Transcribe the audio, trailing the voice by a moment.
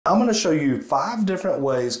I'm going to show you 5 different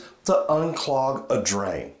ways to unclog a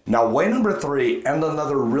drain. Now, way number 3, and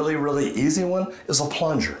another really easy one, is a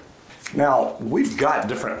plunger. Now, we've got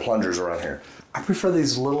different plungers around here. I prefer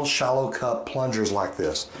these little shallow cup plungers like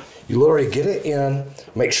this. You literally get it in,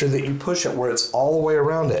 make sure that you push it where it's all the way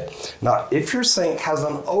around it. Now, if your sink has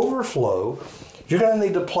an overflow, you're going to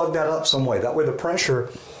need to plug that up some way. That way the pressure,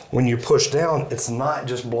 when you push down, it's not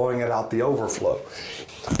just blowing it out the overflow.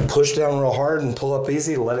 Push down real hard and pull up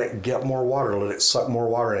easy, let it get more water, let it suck more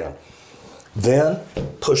water in. Then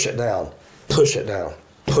push it down, push it down,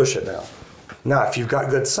 push it down. Now, if you've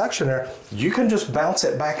got good suction there, you can just bounce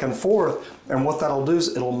it back and forth, and what that'll do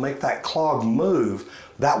is it'll make that clog move.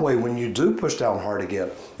 That way, when you do push down hard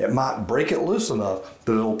again, it might break it loose enough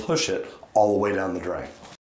that it'll push it all the way down the drain.